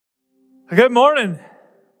Good morning.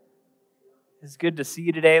 It's good to see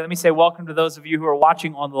you today. Let me say welcome to those of you who are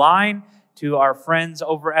watching online, to our friends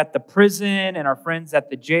over at the prison and our friends at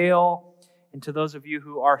the jail, and to those of you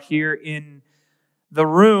who are here in the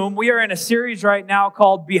room. We are in a series right now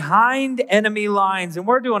called Behind Enemy Lines, and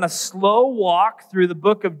we're doing a slow walk through the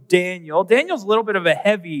book of Daniel. Daniel's a little bit of a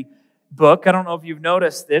heavy book. I don't know if you've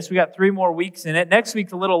noticed this. We got 3 more weeks in it. Next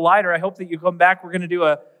week's a little lighter. I hope that you come back. We're going to do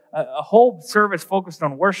a whole service focused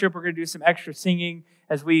on worship. We're going to do some extra singing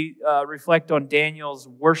as we reflect on Daniel's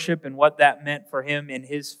worship and what that meant for him in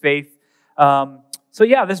his faith.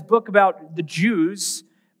 This book about the Jews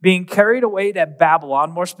being carried away to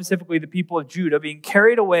Babylon, more specifically the people of Judah, being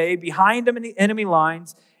carried away behind enemy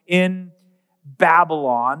lines in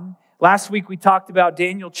Babylon. Last week we talked about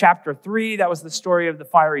Daniel chapter 3. That was the story of the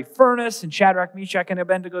fiery furnace and Shadrach, Meshach, and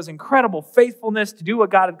Abednego's incredible faithfulness to do what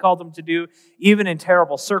God had called them to do, even in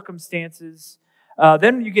terrible circumstances.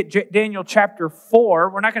 Then you get Daniel chapter 4.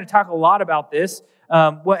 We're not going to talk a lot about this.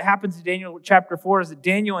 What happens in Daniel chapter 4 is that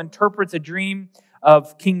Daniel interprets a dream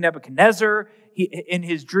of King Nebuchadnezzar. In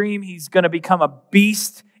his dream, he's going to become a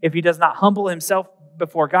beast if he does not humble himself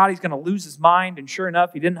before God. He's going to lose his mind, and sure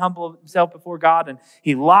enough, he didn't humble himself before God, and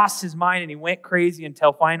he lost his mind, and he went crazy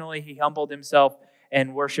until finally he humbled himself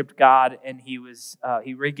and worshiped God, and he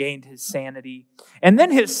regained his sanity. And then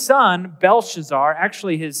his son, Belshazzar,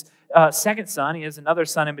 actually his second son, he has another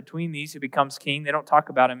son in between these who becomes king. They don't talk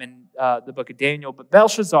about him in the book of Daniel, but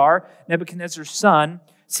Belshazzar, Nebuchadnezzar's son,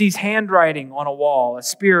 sees handwriting on a wall. A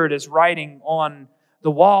spirit is writing on the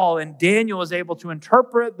wall, and Daniel is able to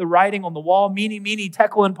interpret the writing on the wall. Mene,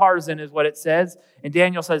 tekel, and parsin is what it says. And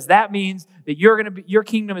Daniel says that means that your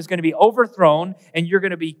kingdom is going to be overthrown and you're going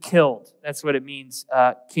to be killed. That's what it means,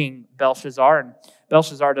 King Belshazzar. And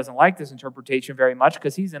Belshazzar doesn't like this interpretation very much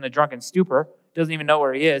because he's in a drunken stupor, doesn't even know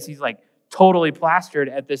where he is. He's like totally plastered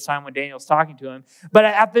at this time when Daniel's talking to him. But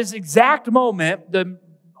at this exact moment, the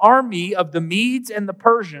army of the Medes and the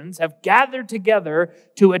Persians have gathered together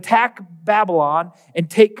to attack Babylon and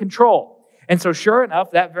take control. And so sure enough,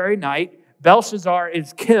 that very night, Belshazzar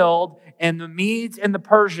is killed and the Medes and the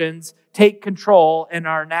Persians take control and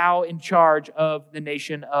are now in charge of the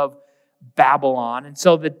nation of Babylon. And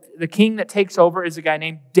so the king that takes over is a guy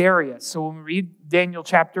named Darius. So when we read Daniel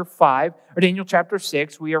chapter 5 or Daniel chapter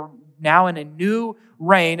 6, we are now in a new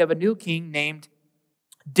reign of a new king named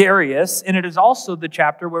Darius, and it is also the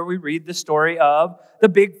chapter where we read the story of the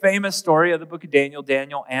big famous story of the book of Daniel,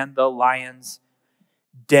 Daniel and the lion's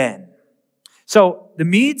den. So the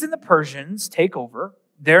Medes and the Persians take over.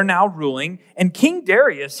 They're now ruling, and King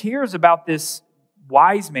Darius hears about this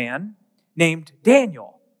wise man named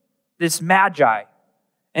Daniel, this magi,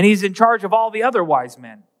 and he's in charge of all the other wise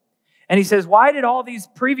men. And he says, why did all these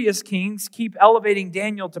previous kings keep elevating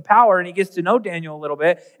Daniel to power? And he gets to know Daniel a little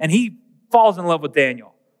bit, and he falls in love with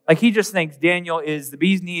Daniel. Like he just thinks Daniel is the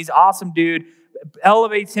bee's knees, awesome dude,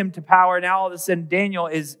 elevates him to power. Now all of a sudden Daniel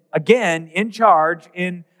is again in charge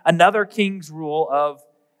in another king's rule of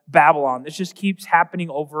Babylon. This just keeps happening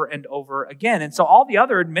over and over again. And so all the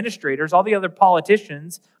other administrators, all the other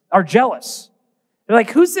politicians are jealous. They're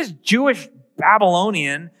like, who's this Jewish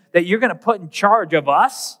Babylonian that you're going to put in charge of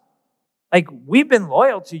us? Like, we've been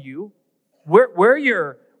loyal to you. We're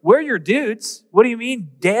your dudes. What do you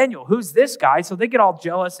mean, Daniel? Who's this guy? So they get all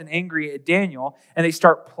jealous and angry at Daniel, and they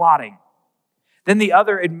start plotting. Then the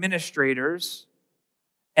other administrators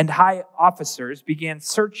and high officers began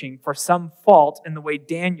searching for some fault in the way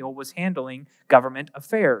Daniel was handling government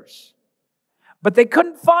affairs. But they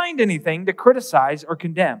couldn't find anything to criticize or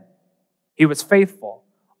condemn. He was faithful,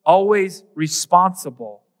 always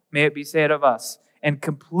responsible, may it be said of us, and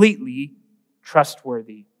completely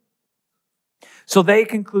trustworthy. So they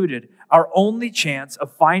concluded, our only chance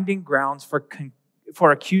of finding grounds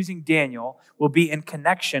for accusing Daniel will be in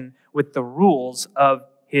connection with the rules of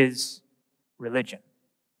his religion.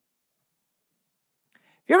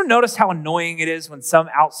 Have you ever noticed how annoying it is when some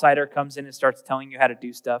outsider comes in and starts telling you how to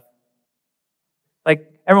do stuff?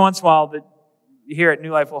 Like every once in a while, here at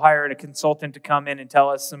New Life, we'll hire a consultant to come in and tell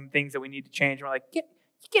us some things that we need to change. And we're like,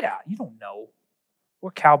 get out. You don't know.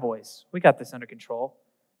 We're cowboys. We got this under control.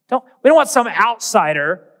 We don't want some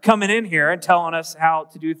outsider coming in here and telling us how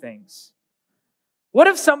to do things. What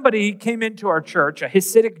if somebody came into our church, a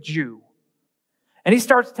Hasidic Jew, and he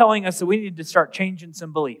starts telling us that we need to start changing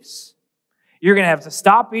some beliefs? You're going to have to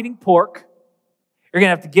stop eating pork. You're going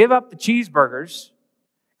to have to give up the cheeseburgers,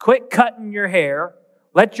 quit cutting your hair,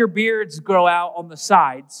 let your beards grow out on the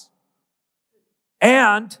sides,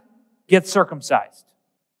 and get circumcised.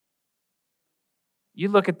 You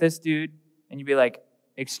look at this dude and you'd be like,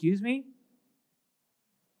 excuse me?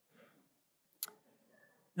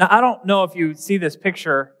 Now, I don't know if you see this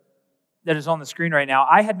picture that is on the screen right now.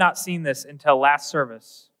 I had not seen this until last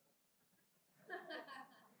service.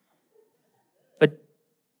 But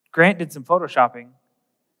Grant did some photoshopping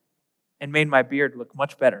and made my beard look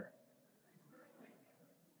much better.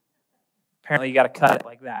 Apparently, you got to cut it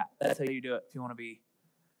like that. That's how you do it if you want to be.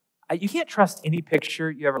 You can't trust any picture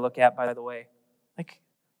you ever look at, by the way. Like,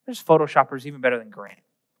 there's photoshoppers even better than Grant.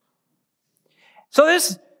 So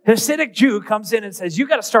this Hasidic Jew comes in and says, you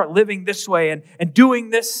got to start living this way and doing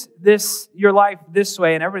this your life this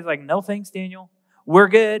way. And everybody's like, no thanks, Daniel. We're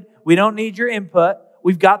good. We don't need your input.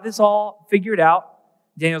 We've got this all figured out.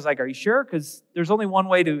 Daniel's like, are you sure? Because there's only one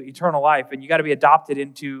way to eternal life, and you got to be adopted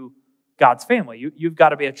into God's family. You've got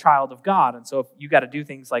to be a child of God. And so if you got to do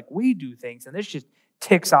things like we do things, and this just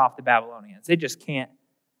ticks off the Babylonians. They just can't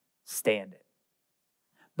stand it.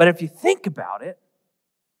 But if you think about it,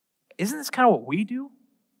 isn't this kind of what we do,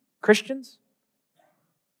 Christians?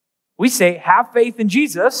 We say, have faith in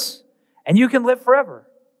Jesus, and you can live forever.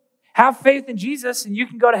 Have faith in Jesus, and you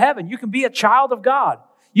can go to heaven. You can be a child of God.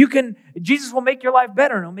 Jesus will make your life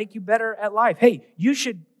better, and He'll make you better at life. Hey, you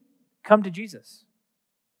should come to Jesus.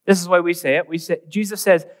 This is why we say it. Jesus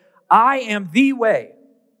says, I am the way,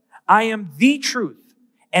 I am the truth,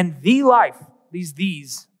 and the life.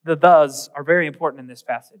 The thes are very important in this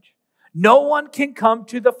passage. No one can come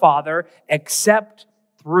to the Father except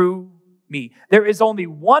through me. There is only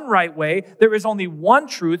one right way. There is only one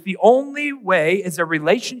truth. The only way is a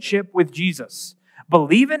relationship with Jesus.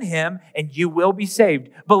 Believe in Him and you will be saved.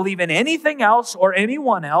 Believe in anything else or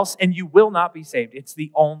anyone else and you will not be saved. It's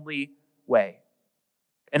the only way.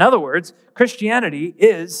 In other words, Christianity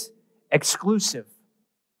is exclusive.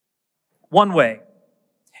 One way.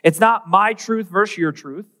 It's not my truth versus your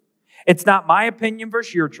truth. It's not my opinion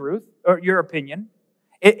versus your truth or your opinion.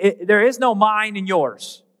 There is no mine and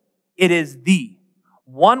yours. It is the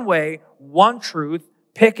one way, one truth.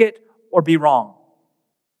 Pick it or be wrong.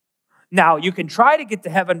 Now, you can try to get to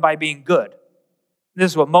heaven by being good.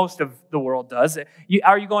 This is what most of the world does.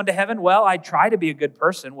 Are you going to heaven? Well, I try to be a good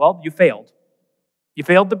person. Well, you failed. You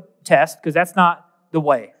failed the test because that's not the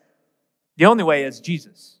way. The only way is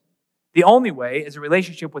Jesus. The only way is a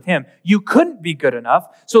relationship with Him. You couldn't be good enough,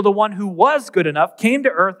 so the one who was good enough came to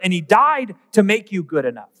earth and He died to make you good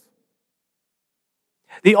enough.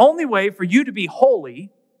 The only way for you to be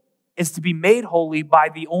holy is to be made holy by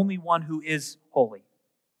the only one who is holy.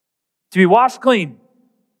 To be washed clean.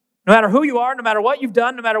 No matter who you are, no matter what you've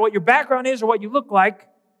done, no matter what your background is or what you look like,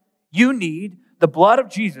 you need the blood of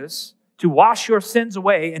Jesus to wash your sins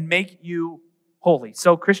away and make you holy.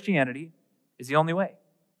 So Christianity is the only way.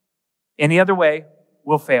 Any other way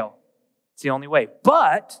will fail. It's the only way.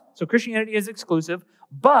 So Christianity is exclusive,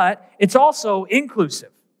 but it's also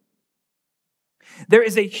inclusive. There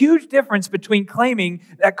is a huge difference between claiming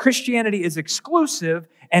that Christianity is exclusive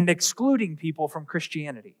and excluding people from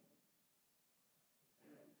Christianity.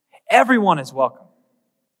 Everyone is welcome.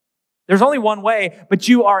 There's only one way, but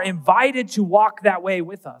you are invited to walk that way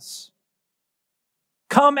with us.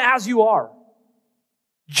 Come as you are,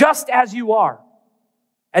 just as you are.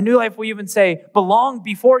 At New Life, we even say, belong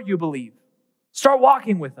before you believe. Start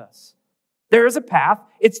walking with us. There is a path.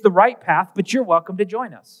 It's the right path, but you're welcome to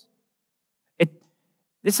join us.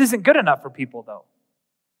 This isn't good enough for people, though.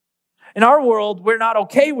 In our world, we're not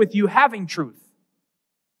okay with you having truth.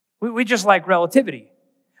 We just like relativity.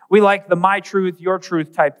 We like the my truth, your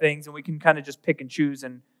truth type things, and we can kind of just pick and choose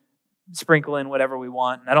and sprinkle in whatever we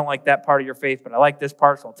want. And I don't like that part of your faith, but I like this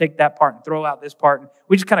part, so I'll take that part and throw out this part. And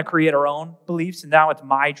we just kind of create our own beliefs, and now it's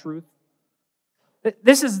my truth.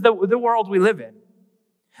 This is the world we live in.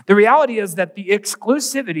 The reality is that the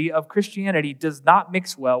exclusivity of Christianity does not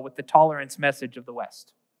mix well with the tolerance message of the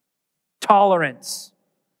West. Tolerance.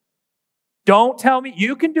 Don't tell me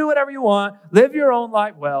you can do whatever you want, live your own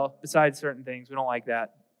life. Well, besides certain things, we don't like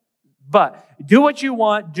that. But do what you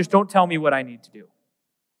want, just don't tell me what I need to do.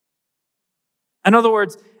 In other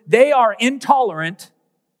words, they are intolerant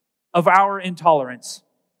of our intolerance.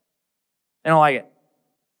 They don't like it.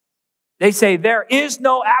 They say there is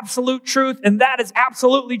no absolute truth, and that is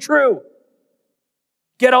absolutely true.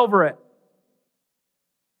 Get over it.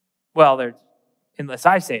 Well, unless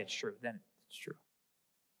I say it's true, then it's true.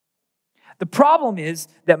 The problem is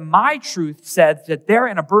that my truth says that they're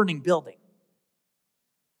in a burning building.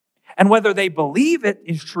 And whether they believe it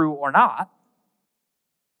is true or not,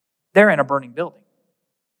 they're in a burning building.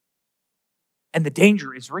 And the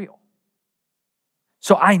danger is real.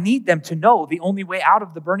 So I need them to know the only way out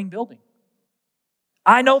of the burning building.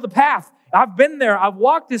 I know the path. I've been there. I've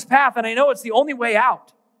walked this path, and I know it's the only way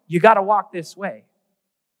out. You got to walk this way.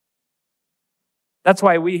 That's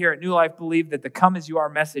why we here at New Life believe that the come as you are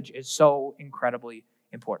message is so incredibly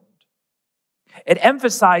important. It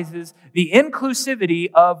emphasizes the inclusivity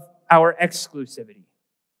of our exclusivity.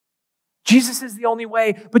 Jesus is the only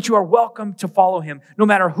way, but you are welcome to follow him. No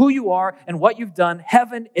matter who you are and what you've done,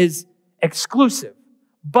 heaven is exclusive.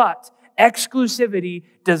 But exclusivity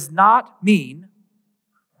does not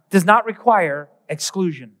require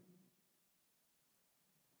exclusion.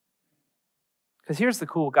 Because here's the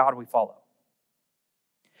cool God we follow.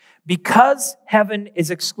 Because heaven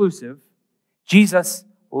is exclusive, Jesus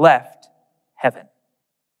left heaven.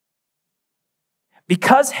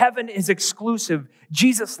 Because heaven is exclusive,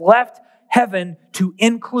 Jesus left heaven to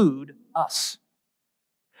include us.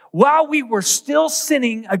 While we were still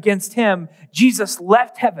sinning against him, Jesus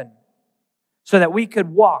left heaven so that we could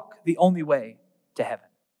walk the only way to heaven.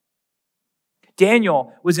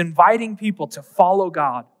 Daniel was inviting people to follow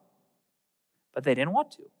God, but they didn't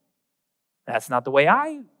want to. That's not the way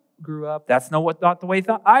I grew up. That's not the way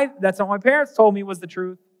that's not what my parents told me was the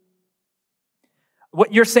truth.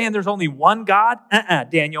 What you're saying, there's only one God?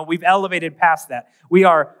 Daniel, we've elevated past that. We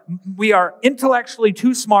are intellectually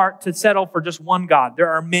too smart to settle for just one God. There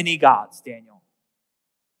are many gods, Daniel.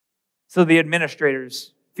 So the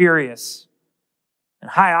administrators, furious, and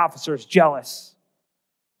high officers, jealous,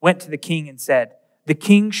 went to the king and said, the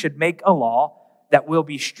king should make a law that will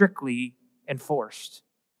be strictly enforced.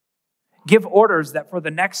 Give orders that for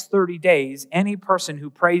the next 30 days, any person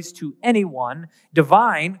who prays to anyone,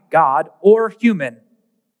 divine, God, or human,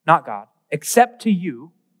 not God, except to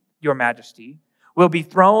you, your majesty, will be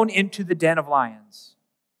thrown into the den of lions.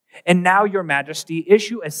 And now, your majesty,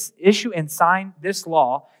 issue and sign this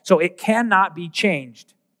law so it cannot be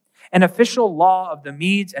changed. An official law of the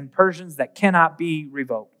Medes and Persians that cannot be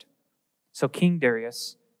revoked. So King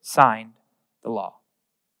Darius signed the law.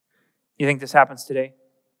 You think this happens today?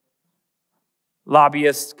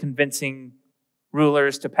 Lobbyists convincing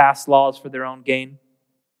rulers to pass laws for their own gain?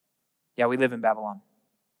 Yeah, we live in Babylon.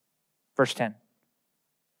 Verse 10.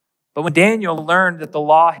 But when Daniel learned that the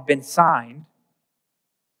law had been signed,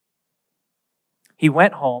 he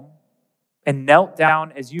went home and knelt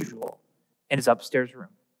down as usual in his upstairs room.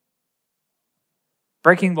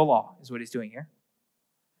 Breaking the law is what he's doing here.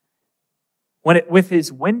 With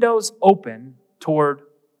his windows open toward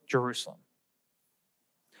Jerusalem.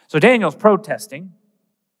 So Daniel's protesting.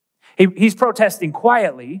 He's protesting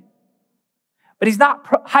quietly, but he's not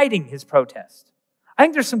hiding his protest. I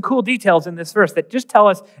think there's some cool details in this verse that just tell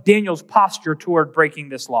us Daniel's posture toward breaking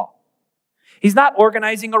this law. He's not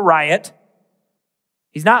organizing a riot.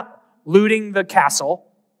 He's not looting the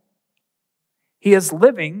castle. He is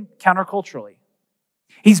living counterculturally.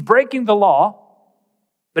 He's breaking the law,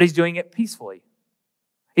 but he's doing it peacefully.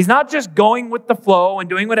 He's not just going with the flow and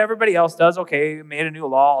doing what everybody else does. Okay, made a new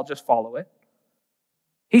law, I'll just follow it.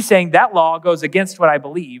 He's saying that law goes against what I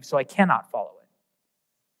believe, so I cannot follow it.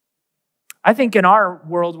 I think in our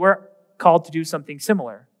world, we're called to do something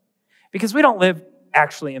similar because we don't live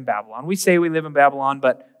actually in Babylon. We say we live in Babylon,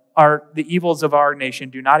 but the evils of our nation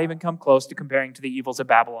do not even come close to comparing to the evils of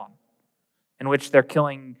Babylon, in which they're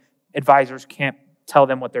killing advisors, can't tell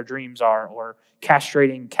them what their dreams are, or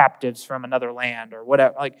castrating captives from another land, or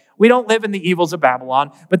whatever. Like, we don't live in the evils of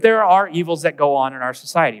Babylon, but there are evils that go on in our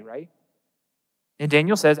society, right? And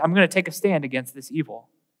Daniel says, I'm going to take a stand against this evil.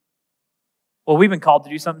 Well, we've been called to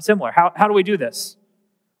do something similar. How do we do this?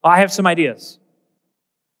 Well, I have some ideas.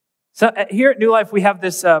 So here at New Life, we have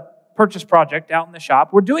this purchase project out in the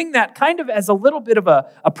shop. We're doing that kind of as a little bit of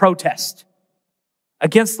a protest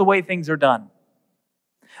against the way things are done.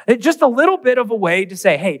 It's just a little bit of a way to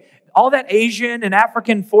say, hey, all that Asian and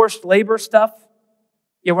African forced labor stuff,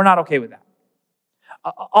 yeah, we're not okay with that.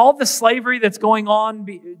 All the slavery that's going on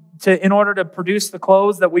in order to produce the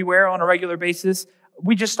clothes that we wear on a regular basis,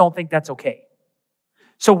 we just don't think that's okay.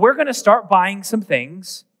 So we're going to start buying some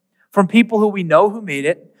things from people who we know who made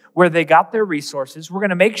it, where they got their resources. We're going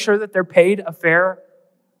to make sure that they're paid a fair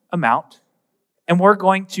amount. And we're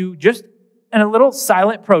going to, just in a little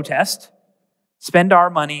silent protest, spend our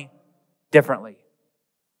money differently.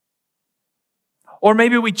 Or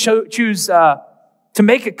maybe we choose to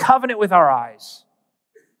make a covenant with our eyes,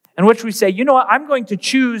 in which we say, you know what, I'm going to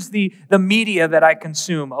choose the media that I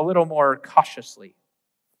consume a little more cautiously.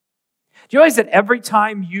 Do you realize that every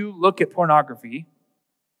time you look at pornography,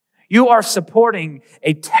 you are supporting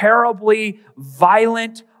a terribly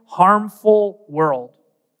violent, harmful world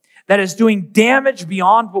that is doing damage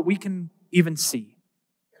beyond what we can even see?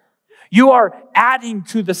 You are adding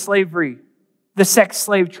to the slavery, the sex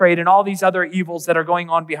slave trade, and all these other evils that are going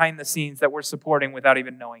on behind the scenes that we're supporting without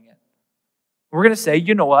even knowing it. We're going to say,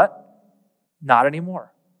 you know what? Not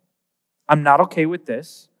anymore. I'm not okay with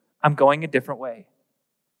this. I'm going a different way.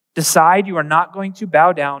 Decide you are not going to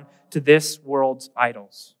bow down to this world's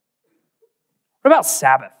idols. What about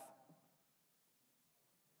Sabbath?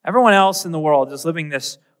 Everyone else in the world is living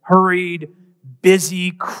this hurried,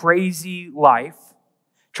 busy, crazy life,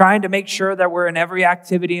 trying to make sure that we're in every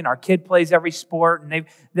activity and our kid plays every sport, and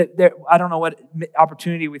I don't know what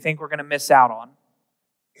opportunity we think we're going to miss out on.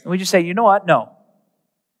 And we just say, you know what? No.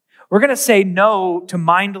 We're going to say no to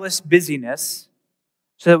mindless busyness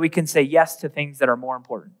so that we can say yes to things that are more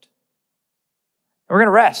important. And we're going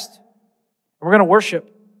to rest. And we're going to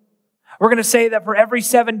worship. We're going to say that for every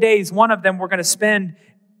 7 days, one of them we're going to spend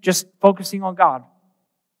just focusing on God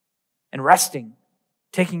and resting,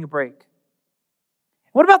 taking a break.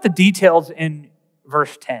 What about the details in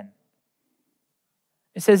verse 10?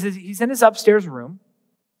 It says he's in his upstairs room,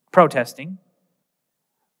 protesting,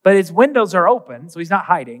 but his windows are open, so he's not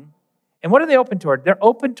hiding. And what are they open toward? They're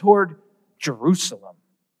open toward Jerusalem.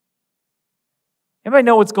 Anybody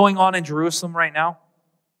know what's going on in Jerusalem right now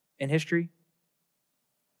in history?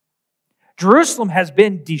 Jerusalem has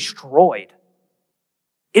been destroyed.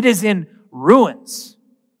 It is in ruins.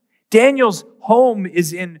 Daniel's home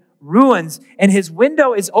is in ruins, and his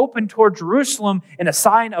window is open toward Jerusalem in a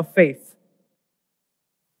sign of faith.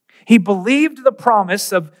 He believed the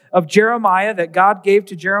promise of Jeremiah that God gave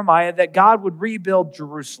to Jeremiah that God would rebuild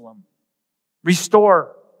Jerusalem,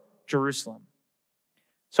 restore Jerusalem.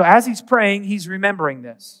 So as he's praying, he's remembering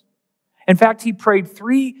this. In fact, he prayed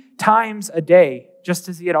 3 times a day, just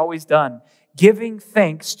as he had always done, giving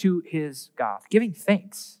thanks to his God. Giving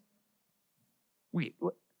thanks. Wait,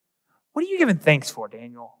 what are you giving thanks for,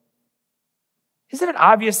 Daniel? Isn't it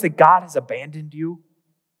obvious that God has abandoned you?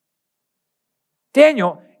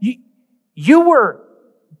 Daniel, you were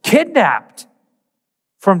kidnapped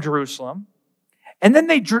from Jerusalem, and then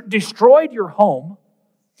they destroyed your home.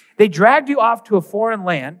 They dragged you off to a foreign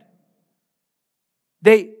land.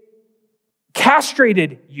 They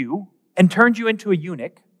castrated you and turned you into a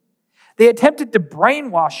eunuch. They attempted to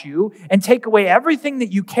brainwash you and take away everything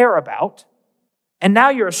that you care about. And now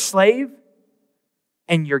you're a slave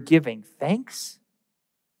and you're giving thanks?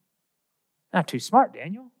 Not too smart,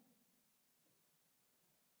 Daniel.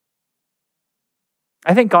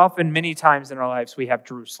 I think often, many times in our lives, we have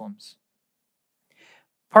Jerusalems.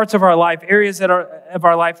 Parts of our life, areas of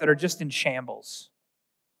our life that are just in shambles.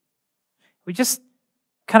 We just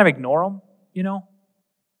kind of ignore them, you know?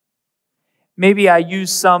 Maybe I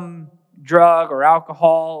use some drug or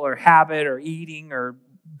alcohol or habit or eating or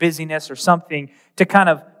busyness or something to kind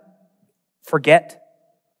of forget.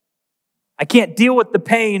 I can't deal with the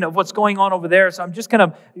pain of what's going on over there, so I'm just going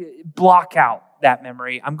to block out that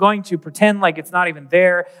memory. I'm going to pretend like it's not even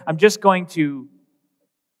there. I'm just going to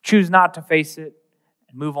choose not to face it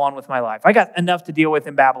and move on with my life. I got enough to deal with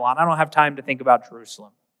in Babylon. I don't have time to think about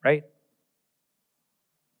Jerusalem, right?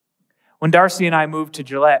 When Darcy and I moved to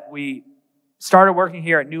Gillette, we started working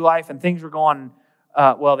here at New Life, and things were going,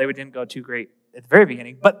 they didn't go too great at the very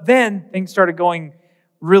beginning, but then things started going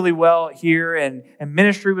really well here, and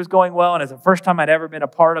ministry was going well, and it's the first time I'd ever been a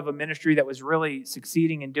part of a ministry that was really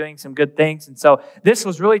succeeding and doing some good things, and so this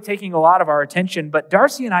was really taking a lot of our attention. But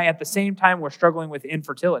Darcy and I at the same time were struggling with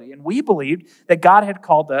infertility, and we believed that God had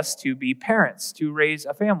called us to be parents, to raise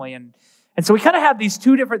a family, and so we kind of had these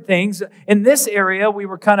two different things. In this area, we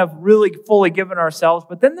were kind of really fully giving ourselves,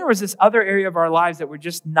 but then there was this other area of our lives that we're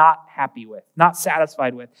just not happy with, not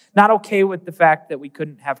satisfied with, not okay with the fact that we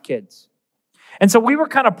couldn't have kids. And so we were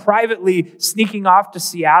kind of privately sneaking off to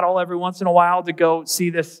Seattle every once in a while to go see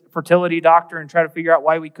this fertility doctor and try to figure out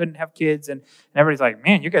why we couldn't have kids. And everybody's like,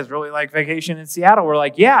 man, you guys really like vacation in Seattle. We're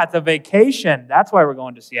like, yeah, it's a vacation. That's why we're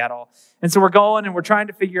going to Seattle. And so we're going and we're trying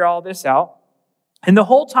to figure all this out. And the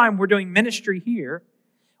whole time we're doing ministry here,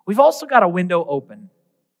 we've also got a window open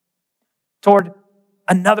toward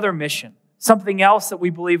another mission, something else that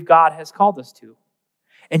we believe God has called us to.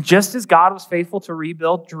 And just as God was faithful to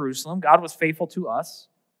rebuild Jerusalem, God was faithful to us.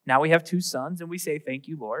 Now we have 2 sons, and we say, thank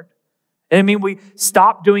you, Lord. And I mean, we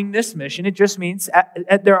stop doing this mission. It just means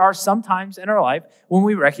there are some times in our life when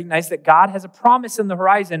we recognize that God has a promise in the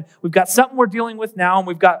horizon. We've got something we're dealing with now, and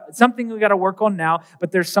we've got something we've got to work on now,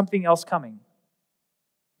 but there's something else coming.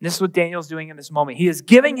 And this is what Daniel's doing in this moment. He is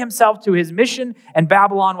giving himself to his mission and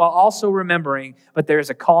Babylon while also remembering, but there is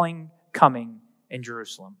a calling coming in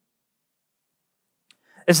Jerusalem.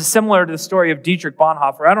 This is similar to the story of Dietrich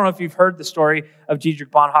Bonhoeffer. I don't know if you've heard the story of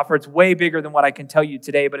Dietrich Bonhoeffer. It's way bigger than what I can tell you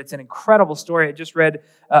today, but it's an incredible story. I just read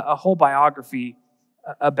a whole biography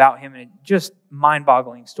about him, and just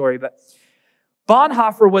mind-boggling story. But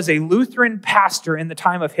Bonhoeffer was a Lutheran pastor in the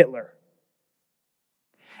time of Hitler.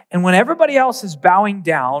 And when everybody else is bowing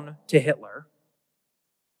down to Hitler,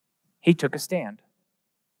 he took a stand.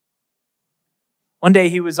 One day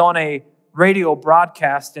he was on a radio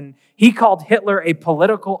broadcast and he called Hitler a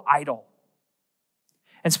political idol.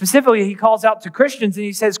 And specifically, he calls out to Christians and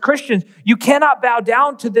he says, Christians, you cannot bow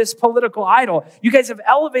down to this political idol. You guys have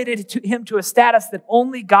elevated him to a status that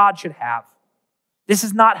only God should have. This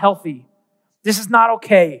is not healthy. This is not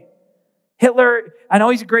okay. Hitler, I know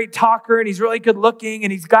he's a great talker and he's really good looking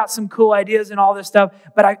and he's got some cool ideas and all this stuff,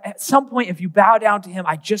 but at some point, if you bow down to him,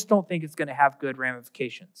 I just don't think it's going to have good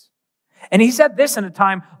ramifications. And he said this in a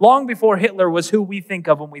time long before Hitler was who we think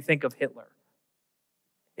of when we think of Hitler.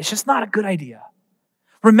 It's just not a good idea.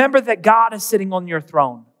 Remember that God is sitting on your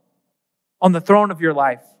throne, on the throne of your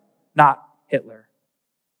life, not Hitler.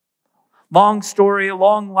 Long story,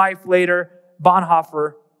 long life later,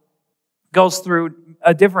 Bonhoeffer goes through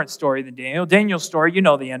a different story than Daniel. Daniel's story, you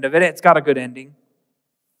know the end of it. It's got a good ending.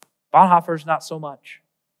 Bonhoeffer's not so much.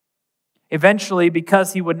 Eventually,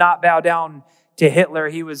 because he would not bow down to Hitler,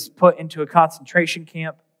 he was put into a concentration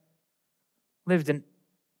camp, lived a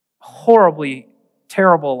horribly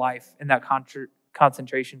terrible life in that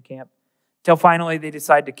concentration camp, till finally they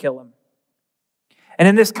decide to kill him. And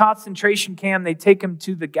in this concentration camp, they take him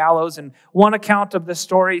to the gallows, and one account of the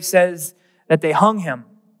story says that they hung him.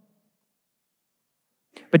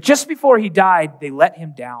 But just before he died, they let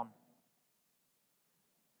him down.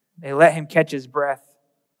 They let him catch his breath,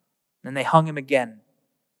 and they hung him again.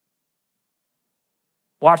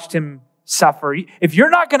 Watched him suffer. If you're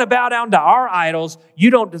not going to bow down to our idols, you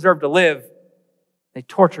don't deserve to live. They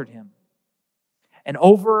tortured him. And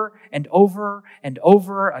over and over and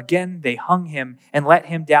over again, they hung him and let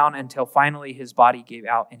him down until finally his body gave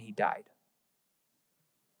out and he died.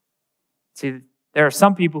 See, there are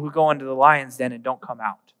some people who go into the lion's den and don't come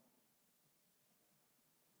out.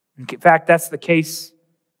 In fact, that's the case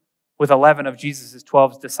with 11 of Jesus'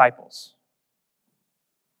 12 disciples.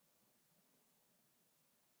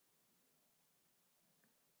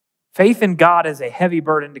 Faith in God is a heavy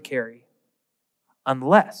burden to carry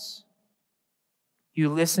unless you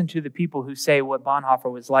listen to the people who say what Bonhoeffer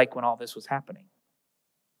was like when all this was happening.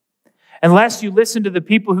 Unless you listen to the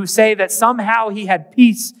people who say that somehow he had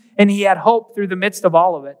peace and he had hope through the midst of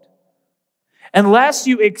all of it. Unless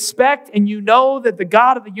you expect and you know that the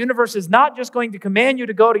God of the universe is not just going to command you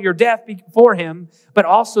to go to your death before him, but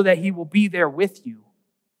also that he will be there with you.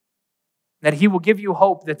 That he will give you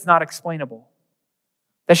hope that's not explainable.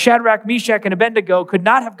 That Shadrach, Meshach, and Abednego could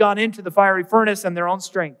not have gone into the fiery furnace in their own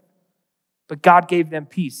strength, but God gave them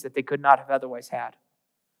peace that they could not have otherwise had.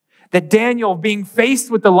 That Daniel, being faced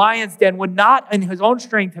with the lion's den, would not in his own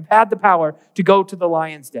strength have had the power to go to the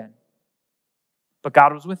lion's den. But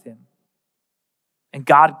God was with him. And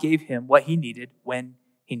God gave him what he needed when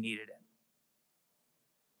he needed it.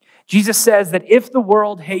 Jesus says that if the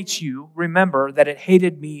world hates you, remember that it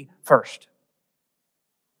hated me first.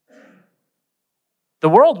 The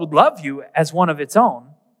world would love you as one of its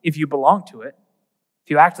own if you belong to it, if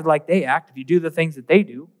you acted like they act, if you do the things that they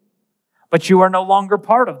do. But you are no longer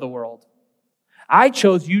part of the world. I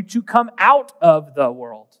chose you to come out of the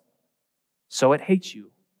world, so it hates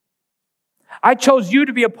you. I chose you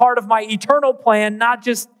to be a part of my eternal plan, not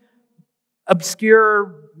just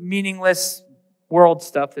obscure, meaningless world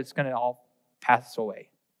stuff that's going to all pass away.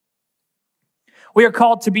 We are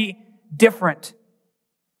called to be different,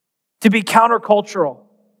 to be countercultural,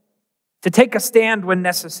 to take a stand when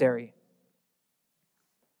necessary.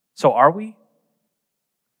 So are we?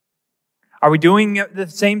 Are we doing the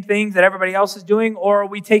same things that everybody else is doing, or are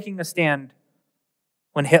we taking a stand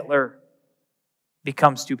when Hitler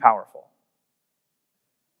becomes too powerful?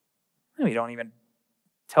 We don't even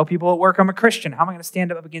tell people at work I'm a Christian. How am I going to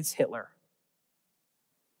stand up against Hitler?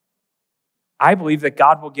 I believe that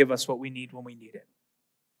God will give us what we need when we need it.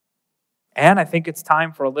 And I think it's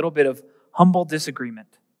time for a little bit of humble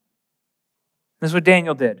disagreement. This is what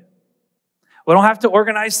Daniel did. We don't have to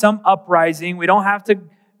organize some uprising. We don't have to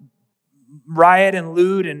riot and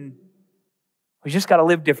loot, and we just got to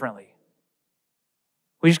live differently.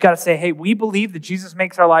 We just got to say, hey, we believe that Jesus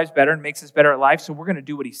makes our lives better and makes us better at life, so we're going to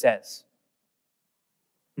do what he says.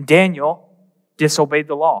 And Daniel disobeyed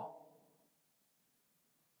the law.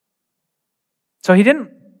 So he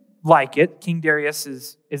didn't like it. King Darius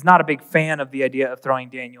is not a big fan of the idea of throwing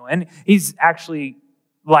Daniel in. He's actually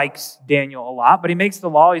likes Daniel a lot, but he makes the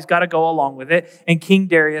law. He's got to go along with it. And King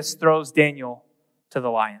Darius throws Daniel to the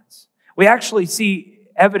lions. We actually see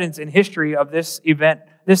evidence in history of this event,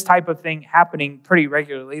 this type of thing happening pretty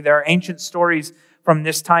regularly. There are ancient stories from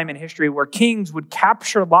this time in history where kings would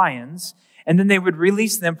capture lions and then they would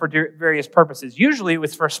release them for various purposes. Usually it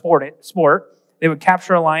was for sport. They would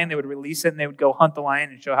capture a lion, they would release it, and they would go hunt the lion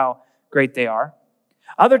and show how great they are.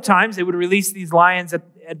 Other times, they would release these lions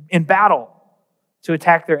in battle to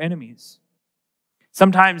attack their enemies.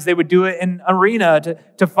 Sometimes they would do it in arena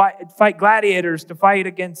to fight gladiators, to fight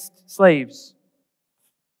against slaves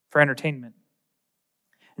for entertainment.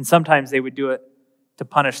 And sometimes they would do it to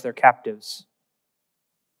punish their captives.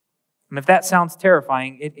 And if that sounds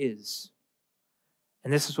terrifying, it is.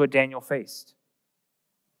 And this is what Daniel faced.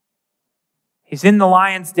 He's in the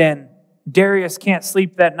lion's den. Darius can't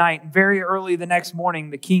sleep that night. Very early the next morning,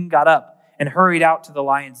 the king got up and hurried out to the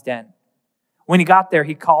lion's den. When he got there,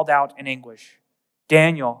 he called out in anguish,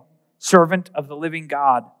 "Daniel, servant of the living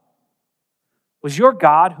God, was your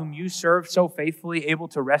God, whom you served so faithfully, able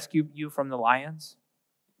to rescue you from the lions?"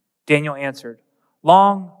 Daniel answered,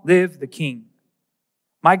 "Long live the king.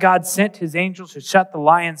 My God sent his angels to shut the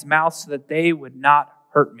lions' mouths so that they would not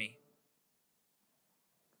hurt me.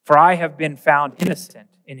 For I have been found innocent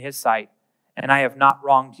in his sight, and I have not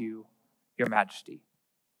wronged you, your majesty."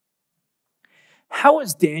 How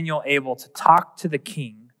is Daniel able to talk to the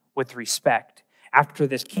king with respect after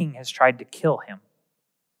this king has tried to kill him?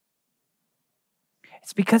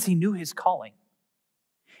 It's because he knew his calling.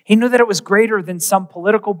 He knew that it was greater than some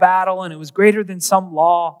political battle and it was greater than some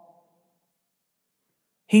law.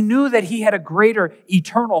 He knew that he had a greater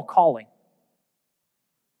eternal calling.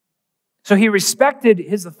 So he respected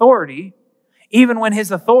his authority, even when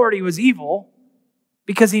his authority was evil,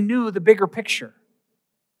 because he knew the bigger picture.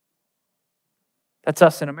 That's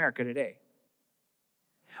us in America today.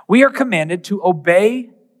 We are commanded to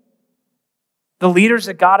obey the leaders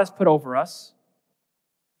that God has put over us,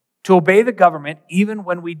 to obey the government even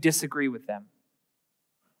when we disagree with them.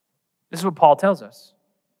 This is what Paul tells us.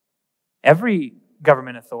 Every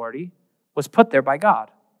government authority was put there by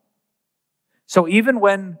God. So even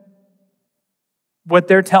when what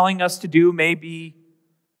they're telling us to do may be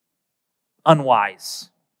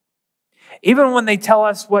unwise, even when they tell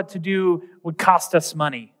us what to do would cost us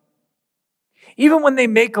money, even when they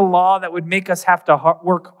make a law that would make us have to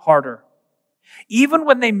work harder, even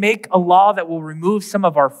when they make a law that will remove some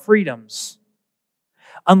of our freedoms,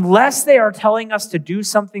 unless they are telling us to do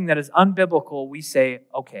something that is unbiblical, we say,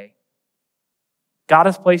 okay, God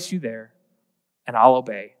has placed you there, and I'll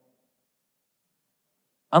obey.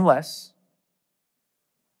 Unless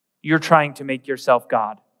you're trying to make yourself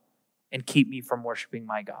God and keep me from worshiping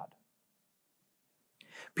my God.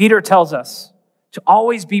 Peter tells us to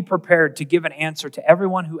always be prepared to give an answer to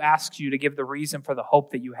everyone who asks you to give the reason for the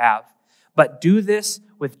hope that you have. But do this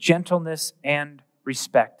with gentleness and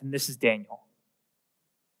respect. And this is Daniel.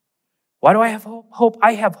 Why do I have hope?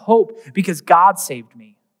 I have hope because God saved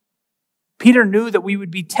me. Peter knew that we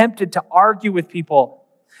would be tempted to argue with people,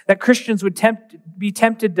 that Christians would be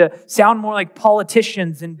tempted to sound more like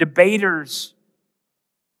politicians and debaters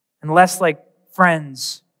and less like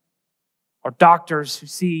friends or doctors who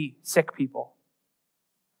see sick people.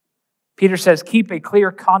 Peter says, keep a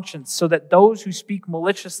clear conscience so that those who speak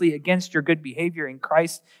maliciously against your good behavior in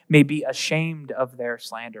Christ may be ashamed of their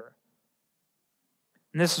slander.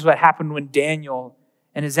 And this is what happened when Daniel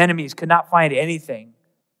and his enemies could not find anything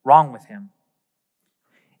wrong with him.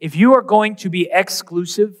 If you are going to be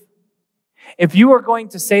exclusive, if you are going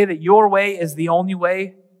to say that your way is the only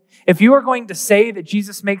way, if you are going to say that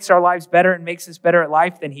Jesus makes our lives better and makes us better at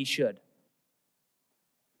life, then he should.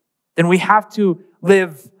 Then we have to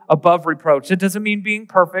live above reproach. It doesn't mean being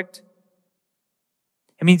perfect.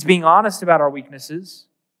 It means being honest about our weaknesses.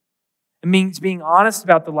 It means being honest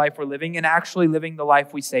about the life we're living and actually living the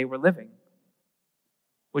life we say we're living.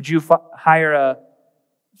 Would you hire a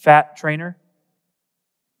fat trainer?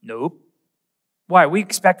 Nope. Why? We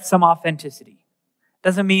expect some authenticity.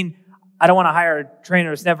 Doesn't mean I don't want to hire a trainer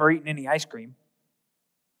who's never eaten any ice cream.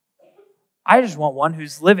 I just want one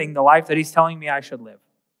who's living the life that he's telling me I should live.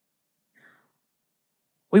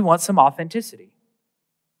 We want some authenticity.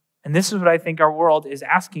 And this is what I think our world is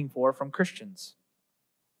asking for from Christians.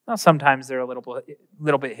 Now, sometimes they're a little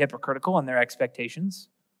bit hypocritical in their expectations.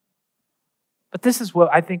 But this is what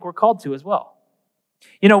I think we're called to as well.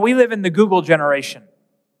 You know, we live in the Google generation.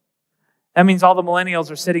 That means all the millennials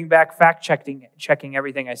are sitting back fact-checking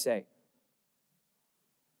everything I say.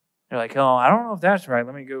 They're like, oh, I don't know if that's right.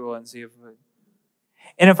 Let me Google it and see if...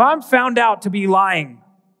 And if I'm found out to be lying,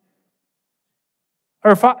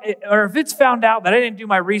 or if it's found out that I didn't do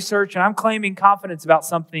my research and I'm claiming confidence about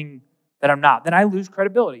something that I'm not, then I lose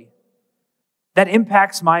credibility. That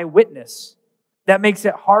impacts my witness. That makes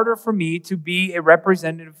it harder for me to be a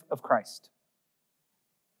representative of Christ.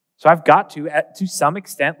 So I've got to some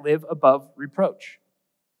extent, live above reproach.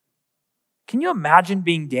 Can you imagine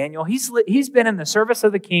being Daniel? He's been in the service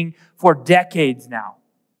of the king for decades now.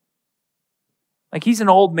 Like he's an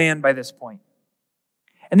old man by this point.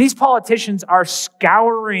 And these politicians are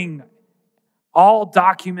scouring all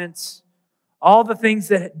documents, all the things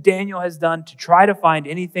that Daniel has done to try to find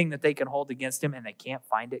anything that they can hold against him, and they can't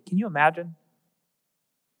find it. Can you imagine?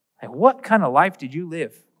 Like, what kind of life did you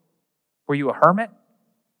live? Were you a hermit?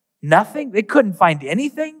 Nothing? They couldn't find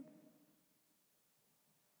anything?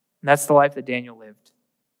 And that's the life that Daniel lived.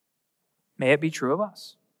 May it be true of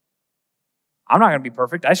us. I'm not going to be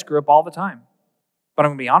perfect. I screw up all the time. But I'm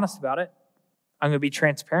going to be honest about it. I'm going to be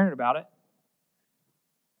transparent about it.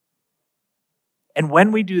 And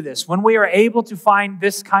when we do this, when we are able to find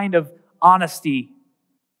this kind of honesty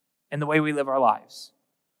in the way we live our lives,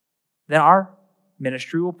 then our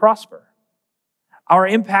ministry will prosper. Our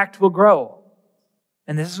impact will grow.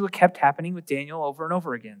 And this is what kept happening with Daniel over and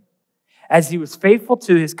over again. As he was faithful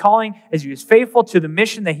to his calling, as he was faithful to the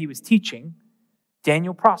mission that he was teaching,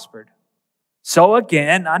 Daniel prospered. So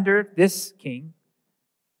again, under this king,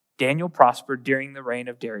 Daniel prospered during the reign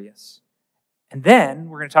of Darius. And then,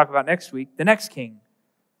 we're going to talk about next week, the next king.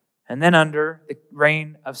 And then under the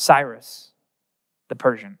reign of Cyrus, the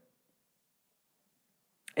Persian.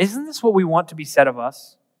 Isn't this what we want to be said of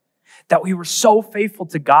us? That we were so faithful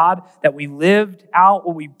to God, that we lived out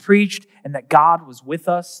what we preached, and that God was with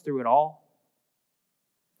us through it all?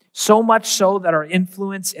 So much so that our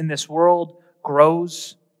influence in this world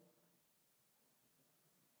grows.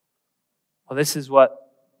 Well, this is what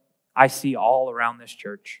I see all around this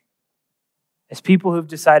church. As people who've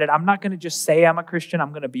decided, I'm not going to just say I'm a Christian, I'm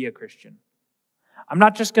going to be a Christian. I'm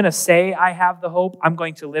not just going to say I have the hope, I'm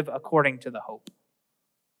going to live according to the hope.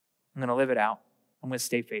 I'm going to live it out. I'm going to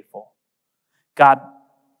stay faithful. God,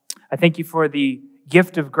 I thank you for the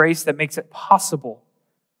gift of grace that makes it possible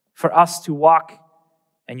for us to walk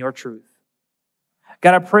in your truth.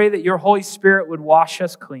 God, I pray that your Holy Spirit would wash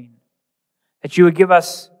us clean, that you would give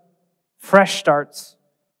us fresh starts,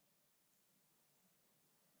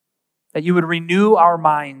 that you would renew our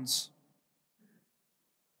minds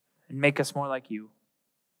and make us more like you.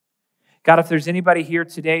 God, if there's anybody here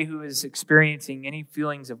today who is experiencing any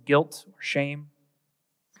feelings of guilt or shame,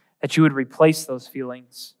 that you would replace those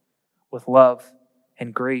feelings with love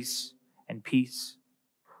and grace and peace.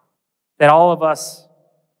 That all of us,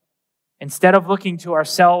 instead of looking to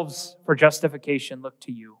ourselves for justification, look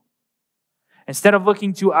to you. Instead of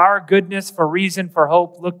looking to our goodness for reason for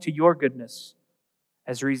hope, look to your goodness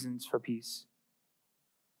as reasons for peace.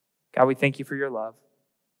 God, we thank you for your love.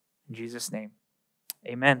 In Jesus' name,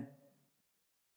 amen.